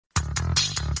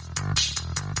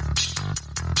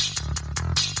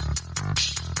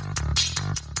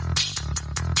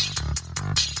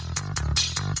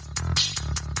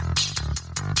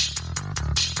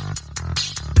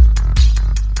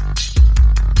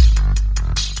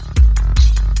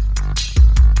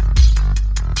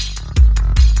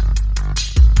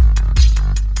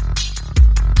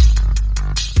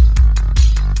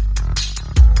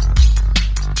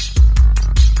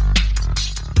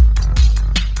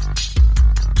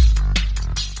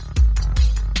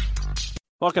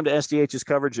Welcome to SDH's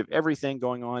coverage of everything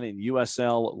going on in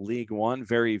USL League One.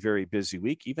 Very, very busy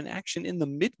week, even action in the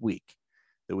midweek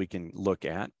that we can look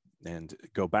at and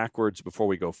go backwards before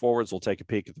we go forwards. We'll take a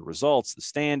peek at the results, the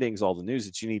standings, all the news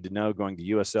that you need to know going to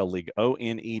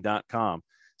USLLeagueOne.com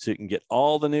so you can get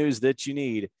all the news that you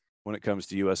need when it comes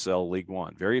to USL League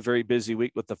One. Very, very busy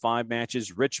week with the 5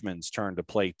 matches. Richmond's turn to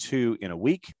play 2 in a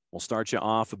week. We'll start you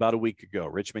off about a week ago.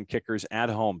 Richmond Kickers at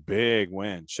home, big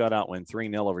win, shutout win,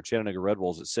 3-0 over Chattanooga Red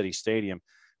Wolves at City Stadium.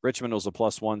 Richmond was a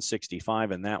plus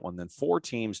 165 in that one. Then 4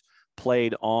 teams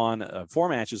played on 4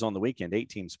 matches on the weekend, 8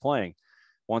 teams playing.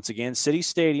 Once again, City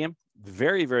Stadium,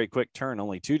 very, very quick turn,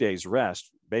 only 2 days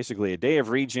rest, basically a day of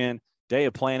regen, day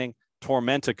of planning.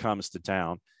 Tormenta comes to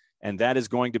town. And that is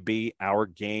going to be our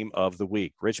game of the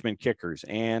week. Richmond Kickers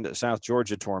and South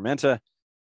Georgia Tormenta.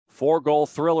 4-goal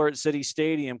thriller at City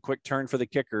Stadium. Quick turn for the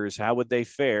Kickers. How would they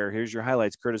fare? Here's your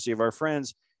highlights, courtesy of our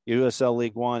friends, USL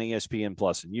League One, ESPN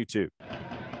Plus, and YouTube.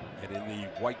 And in the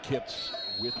white kits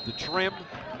with the trim,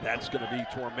 that's going to be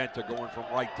Tormenta going from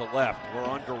right to left. We're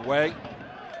underway.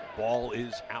 Ball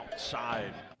is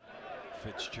outside.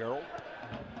 Fitzgerald.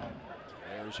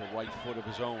 There's a right foot of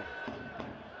his own.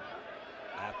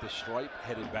 At the stripe,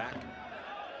 headed back.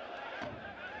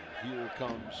 And here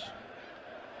comes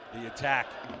the attack.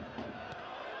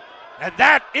 And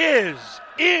that is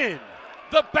in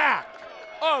the back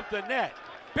of the net.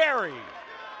 Barry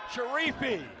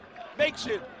Sharifi makes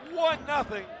it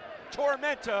 1-0.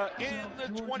 Tormenta in the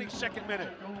 22nd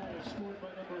minute.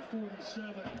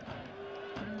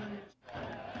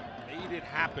 Made it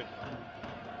happen.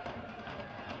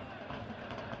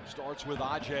 Starts with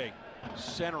Ajay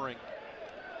centering.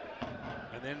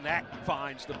 And then that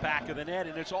finds the back of the net,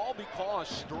 and it's all because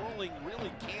Sterling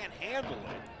really can't handle it.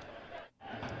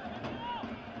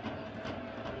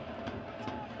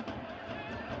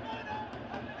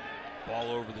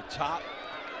 Ball over the top.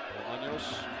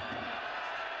 Bolaños.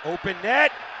 Open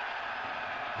net.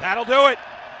 That'll do it.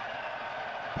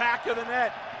 Back of the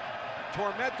net.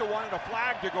 Tormenta wanted a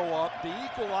flag to go up. The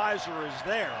equalizer is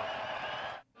there.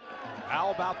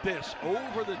 How about this?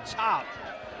 Over the top.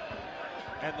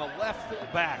 And the left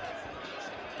fullback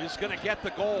is going to get the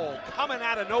goal, coming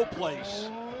out of no place.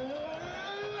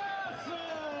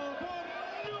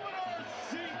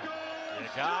 You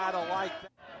gotta like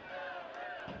that.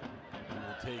 He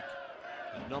will take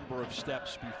a number of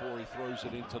steps before he throws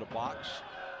it into the box.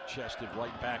 Chested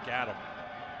right back at him.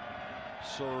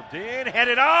 Served in,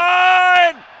 headed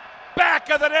on! Back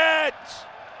of the net!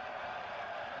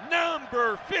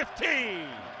 Number 15,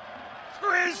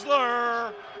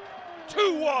 Chrysler.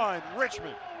 2-1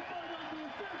 Richmond.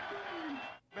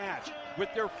 Match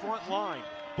with their front line,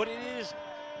 but it is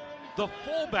the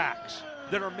fullbacks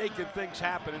that are making things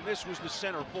happen, and this was the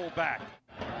center fullback.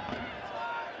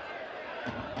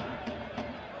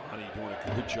 Honey doing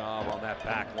a good job on that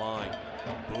back line.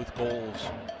 Both goals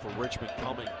for Richmond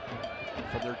coming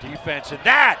from their defense, and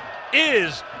that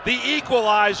is the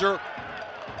equalizer.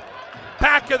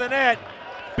 Back of the net,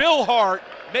 Bill Hart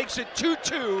makes it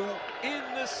 2-2 in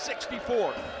the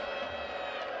 64th.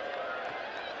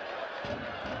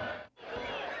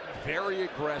 Very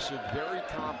aggressive, very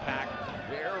compact,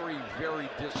 very, very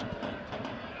disciplined.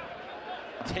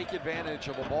 Take advantage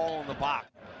of a ball in the box.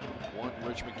 One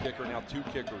Richmond kicker, now 2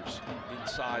 kickers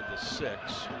inside the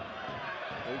 6.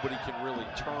 Nobody can really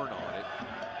turn on it.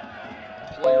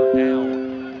 Player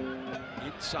down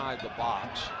inside the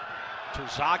box.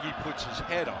 Terzaghi puts his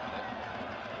head on it.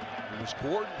 It was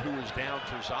Gordon who was down.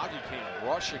 Terzaghi came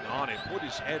rushing on it, put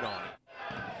his head on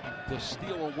it to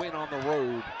steal a win on the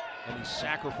road, and he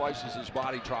sacrifices his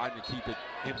body trying to keep it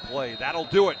in play. That'll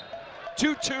do it.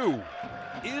 2-2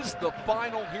 is the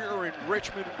final here in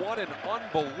Richmond. What an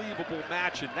unbelievable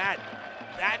match, and that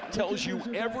tells you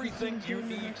everything you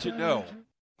need to know.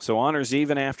 So honors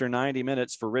even after 90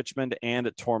 minutes for Richmond and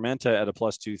Tormenta at a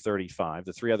plus 235.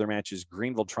 The 3 other matches,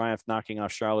 Greenville Triumph knocking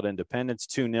off Charlotte Independence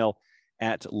 2-0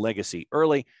 at Legacy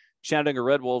early. Chattanooga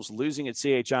Red Wolves losing at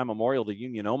CHI Memorial to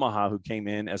Union Omaha, who came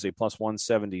in as a plus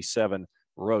 177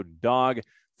 road dog.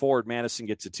 Forward Madison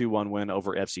gets a 2-1 win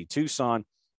over FC Tucson,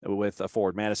 with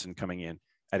Forward Madison coming in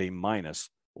at a minus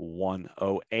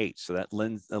 108. So that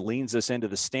leans us into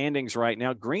the standings right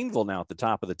now. Greenville now at the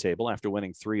top of the table after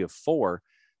winning 3 of 4.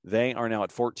 They are now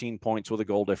at 14 points with a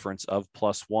goal difference of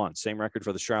 +1. Same record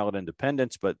for the Charlotte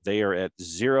Independents, but they are at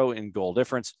 0 in goal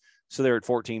difference. So they're at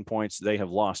 14 points. They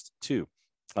have lost 2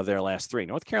 of their last 3.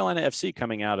 North Carolina FC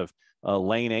coming out of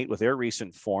lane 8 with their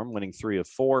recent form, winning 3 of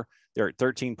 4. They're at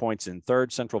 13 points in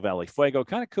third. Central Valley Fuego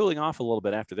kind of cooling off a little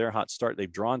bit after their hot start.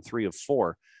 They've drawn 3 of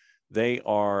 4. They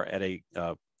are at a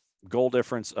goal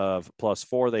difference of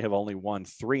 +4. They have only won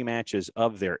 3 matches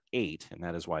of their 8, and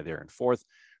that is why they're in 4th.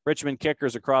 Richmond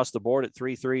Kickers across the board at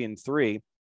 3-3-3.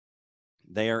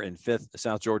 They are in 5th.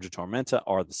 South Georgia Tormenta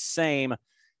are the same,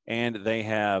 and they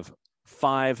have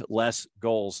 5 less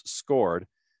goals scored.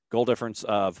 Goal difference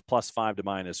of +5 to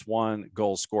 -1.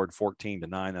 Goals scored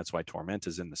 14-9. That's why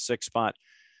Tormenta's in the 6th spot.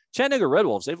 Chattanooga Red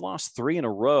Wolves, they've lost 3 in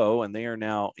a row, and they are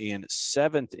now in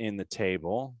 7th in the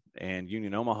table. And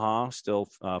Union Omaha still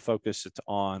focused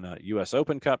on U.S.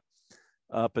 Open Cup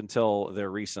up until their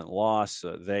recent loss.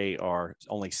 They are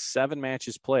only 7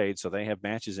 matches played, so they have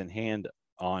matches in hand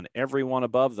on every one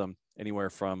above them, anywhere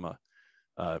from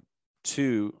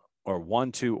 2 or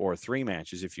 1, 2, or 3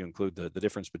 matches, if you include the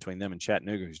difference between them and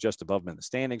Chattanooga, who's just above them in the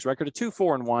standings. Record of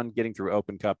 2-4-1, getting through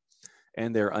Open Cup,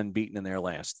 and they're unbeaten in their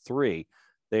last 3.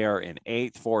 They are in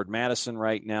 8th. Forward Madison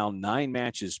right now, 9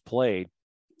 matches played.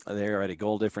 They are at a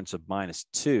goal difference of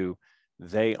 -2.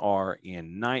 They are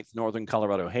in 9th. Northern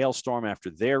Colorado Hailstorm, after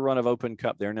their run of Open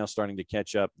Cup, they're now starting to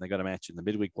catch up. They got a match in the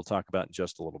midweek we'll talk about in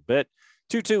just a little bit.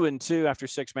 2-2-2 after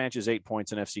 6 matches, 8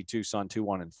 points. And FC Tucson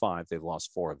 2-1-5. They've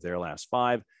lost 4 of their last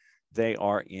 5. They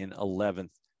are in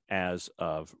 11th as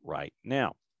of right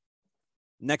now.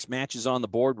 Next matches on the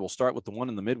board. We'll start with the one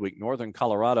in the midweek. Northern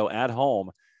Colorado at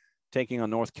home, taking on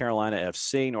North Carolina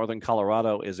FC. Northern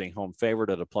Colorado is a home favorite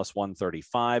at a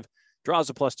 +135. Draws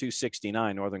a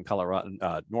 +269.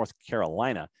 North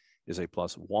Carolina is a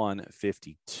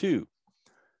 +152.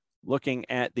 Looking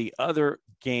at the other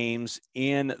games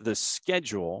in the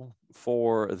schedule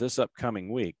for this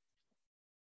upcoming week,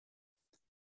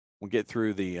 we'll get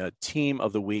through the team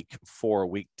of the week for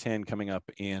Week 10 coming up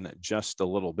in just a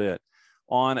little bit.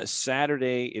 On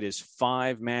Saturday, it is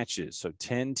 5 matches, so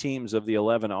 10 teams of the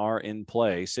 11 are in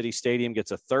play. City Stadium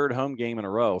gets a 3rd home game in a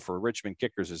row for Richmond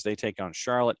Kickers as they take on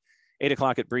Charlotte. 8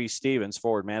 o'clock at Breeze Stevens,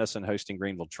 Forward Madison hosting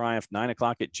Greenville Triumph. 9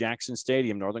 o'clock at Jackson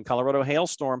Stadium, Northern Colorado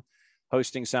Hailstorm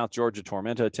hosting South Georgia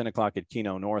Tormenta. 10 o'clock at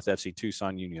Keno North, FC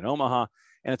Tucson Union Omaha.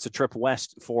 And it's a trip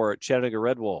west for Chattanooga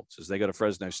Red Wolves as they go to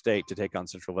Fresno State to take on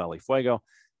Central Valley Fuego.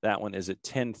 That one is at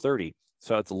 10:30.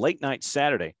 So it's a late night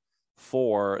Saturday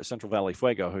for Central Valley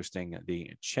Fuego hosting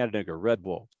the Chattanooga Red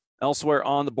Wolves. Elsewhere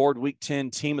on the board, Week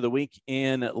 10 Team of the Week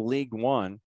in League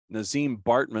One. Nazim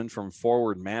Bartman from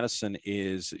Forward Madison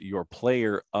is your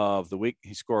player of the week.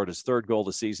 He scored his 3rd goal of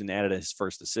the season, added his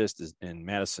 1st assist in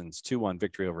Madison's 2-1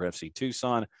 victory over FC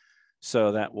Tucson.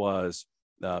 So that was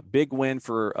a big win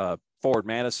for Forward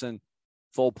Madison.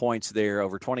 Full points there,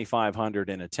 over 2,500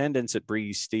 in attendance at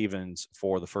Breeze Stevens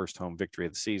for the first home victory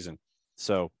of the season.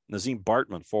 So Nazim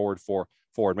Bartman, forward for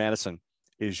Forward Madison,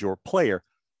 is your player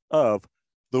of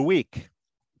the week.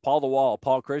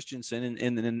 Paul Christensen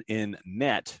in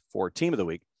net for team of the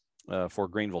week for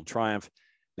Greenville Triumph.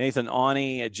 Nathan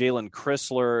Awney, Jalen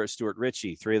Chrysler, Stuart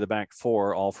Ritchie, 3 of the back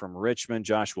 4, all from Richmond.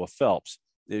 Joshua Phelps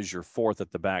is your 4th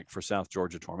at the back for South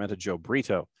Georgia Tormenta. Joe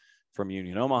Brito from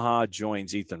Union Omaha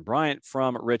joins Ethan Bryant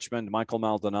from Richmond. Michael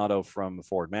Maldonado from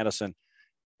Forward Madison,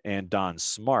 and Don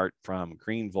Smart from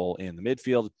Greenville in the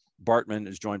midfield. Bartman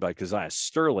is joined by Keziah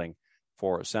Sterling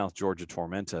for South Georgia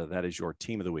Tormenta. That is your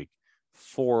team of the week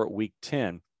for Week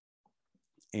 10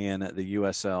 in the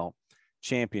USL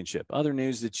Championship. Other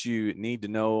news that you need to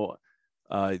know,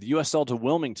 the USL to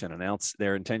Wilmington announced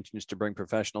their intentions to bring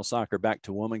professional soccer back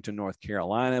to Wilmington, North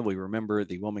Carolina. We remember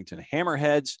the Wilmington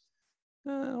Hammerheads.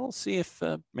 We'll see if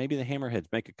maybe the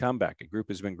Hammerheads make a comeback. A group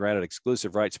has been granted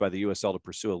exclusive rights by the USL to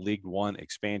pursue a League One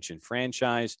expansion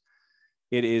franchise.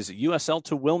 It is USL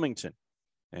to Wilmington,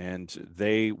 and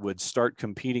they would start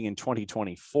competing in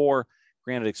 2024,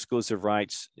 granted exclusive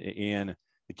rights in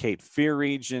the Cape Fear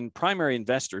region. Primary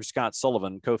investor, Scott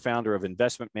Sullivan, co-founder of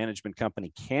investment management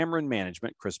company Cameron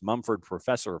Management, Chris Mumford,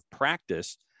 professor of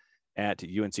practice at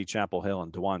UNC Chapel Hill,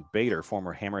 and Dewan Bader,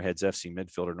 former Hammerheads FC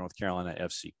midfielder, North Carolina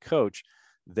FC coach.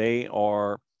 They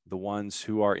are the ones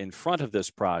who are in front of this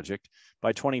project.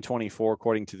 By 2024,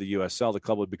 according to the USL, the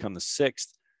club would become the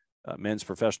 6th men's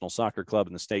professional soccer club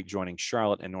in the state, joining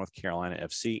Charlotte and North Carolina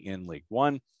FC in League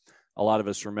One. A lot of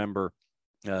us remember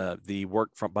the work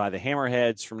by the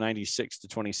Hammerheads from 96 to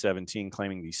 2017,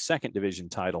 claiming the 2nd division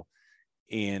title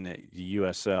in the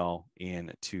USL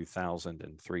in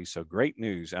 2003. So great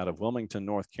news out of Wilmington,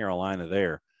 North Carolina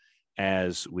there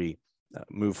as we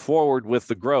move forward with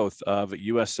the growth of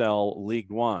USL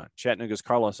League One. Chattanooga's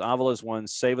Carlos Avalos won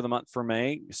Save of the Month for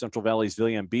May. Central Valley's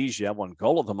William Bijia won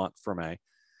Goal of the Month for May.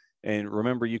 And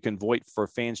remember, you can vote for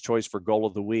Fans' Choice for Goal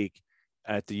of the Week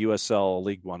at the USL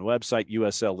League One website,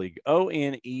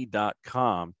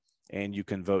 uslleagueone.com, and you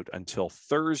can vote until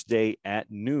Thursday at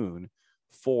noon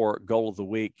for Goal of the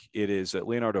Week. It is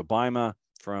Leonardo Baima,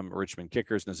 from Richmond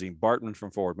Kickers, Nazim Bartman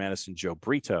from Forward Madison, Joe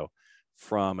Brito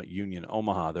from Union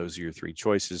Omaha. Those are your three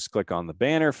choices. Click on the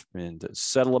banner and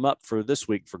settle them up for this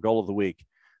week for Goal of the Week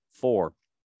for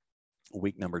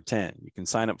week number 10. You can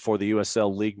sign up for the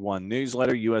USL League One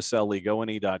newsletter,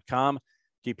 uslleagueone.com.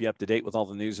 Keep you up to date with all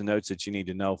the news and notes that you need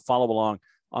to know. Follow along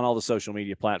on all the social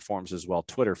media platforms as well,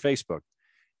 Twitter, Facebook,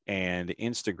 and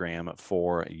Instagram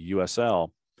for USL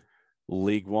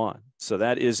League One. So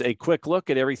that is a quick look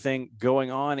at everything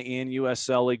going on in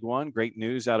USL League One. Great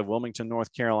news out of Wilmington,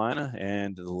 North Carolina.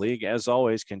 And the league, as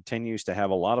always, continues to have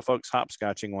a lot of folks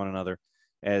hopscotching one another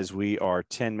as we are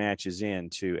 10 matches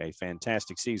into a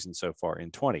fantastic season so far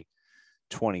in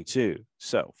 2022.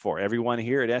 So for everyone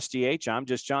here at SDH, I'm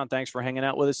just John. Thanks for hanging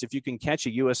out with us. If you can catch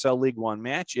a USL League One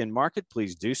match in market,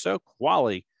 please do so.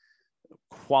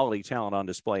 Quality talent on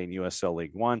display in USL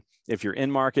League One. If you're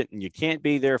in market and you can't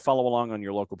be there, follow along on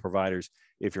your local providers.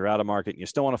 If you're out of market and you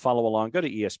still want to follow along, go to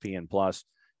ESPN Plus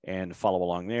and follow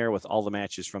along there with all the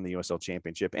matches from the USL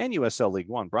Championship and USL League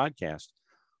One broadcast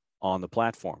on the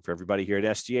platform. For everybody here at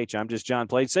SDH, I'm just John.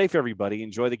 Play safe, everybody.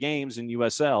 Enjoy the games in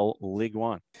USL League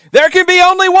One. There can be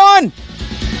only one.